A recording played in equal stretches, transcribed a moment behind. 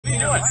are you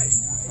doing?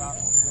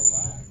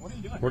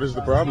 What is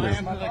the problem?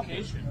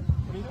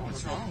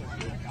 What's wrong?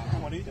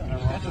 What are you doing?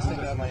 I just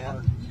think that my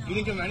hand. You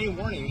didn't give him any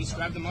warning. You just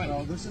grabbed the mic.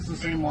 No, this is the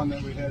same one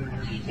that we had in here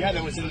before. Yeah,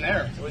 that was in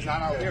there. It was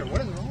not out here.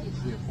 What is wrong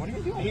with you? What are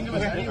you doing? You didn't give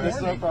us any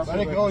warning. Let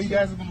it go. You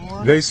guys have been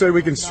warned. They said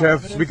we can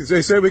have.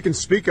 They said we can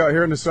speak out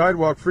here on the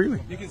sidewalk freely.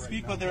 You can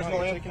speak, but there's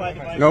no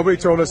amplified. Nobody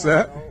told us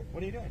that.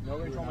 What are you doing?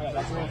 Nobody told me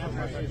that.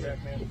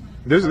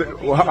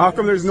 That's Well, how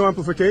come there's no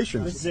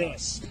amplification? What's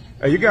this?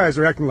 Hey, you guys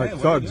are acting like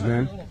thugs,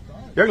 man.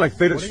 You're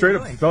acting like straight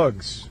up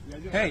thugs.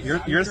 Hey,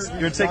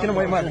 you're taking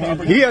away my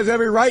property. He has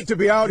every right to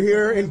be out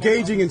here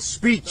engaging in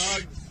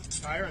speech.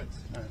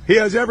 He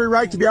has every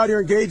right to be out here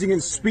engaging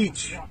in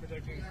speech.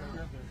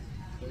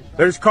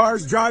 There's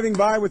cars driving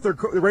by with their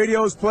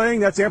radios playing,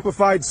 that's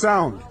amplified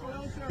sound.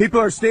 People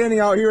are standing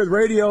out here with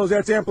radios,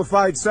 that's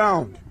amplified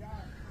sound.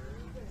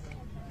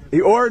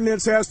 The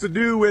ordinance has to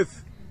do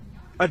with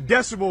a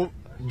decibel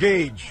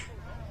gauge.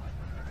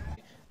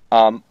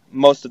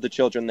 Most of the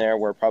children there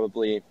were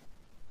probably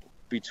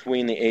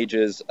between the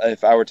ages,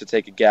 if I were to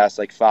take a guess,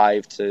 like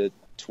 5 to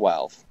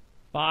 12.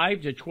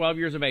 5 to 12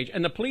 years of age.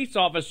 And the police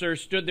officer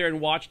stood there and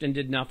watched and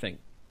did nothing.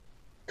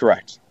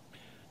 Correct.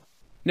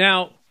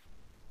 Now,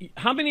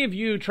 how many of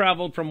you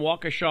traveled from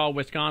Waukesha,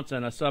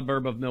 Wisconsin, a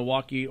suburb of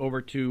Milwaukee,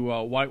 over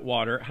to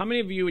Whitewater? How many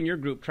of you in your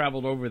group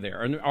traveled over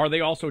there? And are they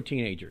also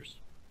teenagers?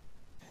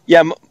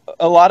 Yeah,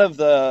 a lot of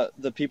the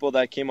people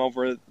that came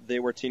over, they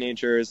were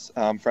teenagers,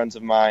 friends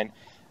of mine.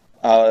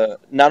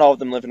 Not all of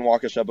them live in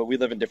Waukesha, but we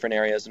live in different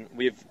areas, and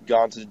we've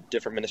gone to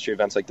different ministry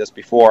events like this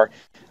before.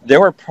 There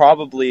were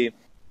probably,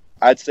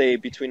 I'd say,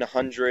 between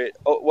 100,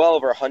 well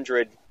over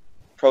 100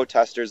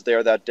 protesters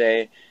there that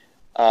day.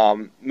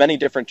 Many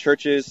different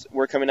churches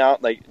were coming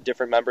out, like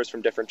different members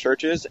from different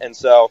churches, and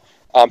so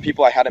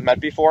people I hadn't met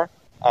before.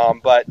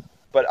 But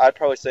I'd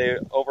probably say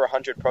over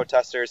 100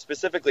 protesters,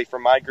 specifically for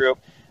my group.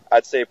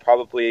 I'd say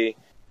probably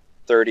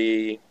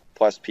 30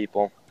 plus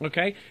people.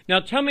 Okay. Now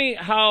tell me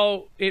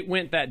how it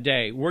went that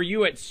day. Were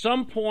you at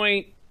some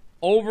point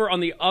over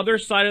on the other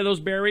side of those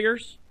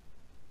barriers?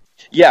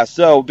 Yeah,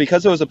 so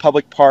because it was a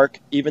public park,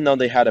 even though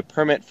they had a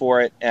permit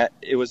for it,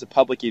 it was a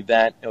public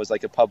event. It was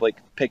like a public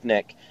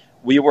picnic.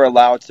 We were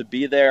allowed to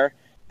be there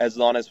as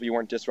long as we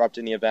weren't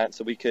disrupting the event,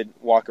 so we could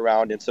walk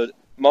around. And so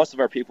most of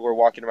our people were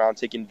walking around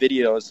taking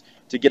videos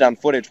to get on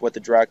footage what the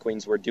drag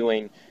queens were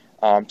doing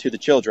to the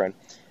children.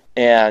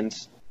 And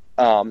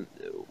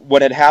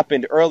what had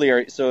happened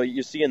earlier, so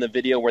you see in the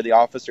video where the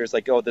officer is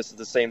like, oh, this is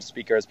the same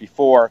speaker as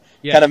before,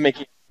 yes, kind of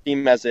making it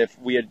seem as if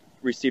we had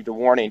received a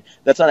warning.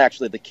 That's not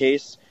actually the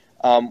case.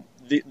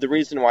 The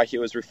reason why he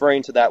was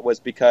referring to that was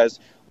because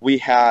we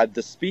had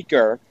the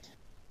speaker.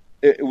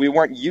 We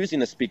weren't using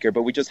the speaker,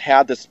 but we just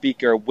had the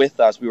speaker with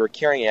us. We were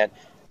carrying it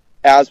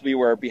as we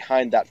were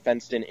behind that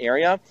fenced-in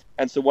area.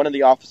 And so one of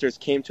the officers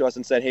came to us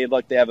and said, hey,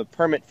 look, they have a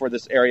permit for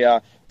this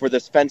area, for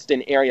this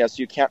fenced-in area,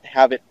 so you can't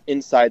have it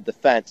inside the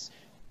fence.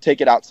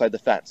 Take it outside the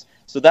fence.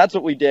 So that's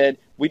what we did.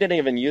 We didn't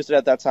even use it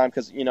at that time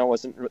because, it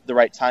wasn't the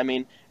right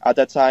timing at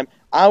that time.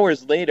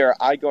 Hours later,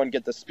 I go and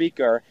get the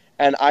speaker,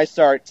 and I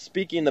start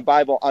speaking the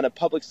Bible on a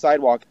public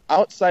sidewalk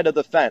outside of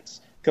the fence,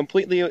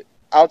 completely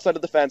outside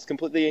of the fence,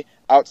 completely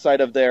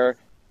outside of their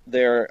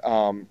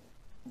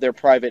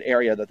private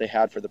area that they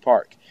had for the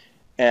park.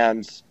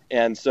 And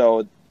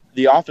so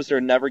the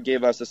officer never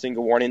gave us a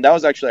single warning. That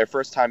was actually our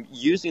first time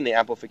using the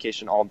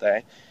amplification all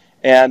day.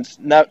 And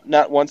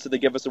not once did they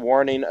give us a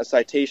warning, a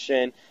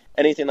citation,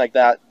 anything like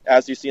that.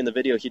 As you see in the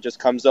video, he just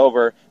comes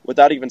over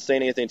without even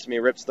saying anything to me,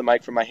 rips the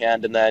mic from my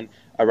hand, and then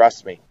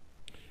arrests me.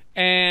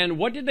 And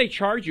what did they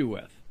charge you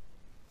with?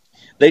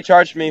 They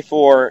charged me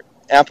for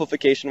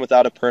amplification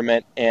without a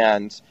permit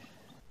and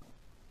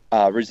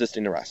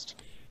resisting arrest.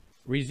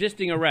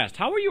 Resisting arrest.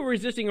 How were you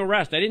resisting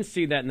arrest? I didn't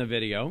see that in the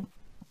video.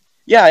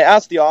 Yeah, I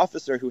asked the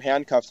officer who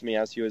handcuffed me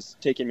as he was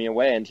taking me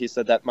away, and he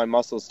said that my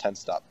muscles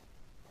tensed up.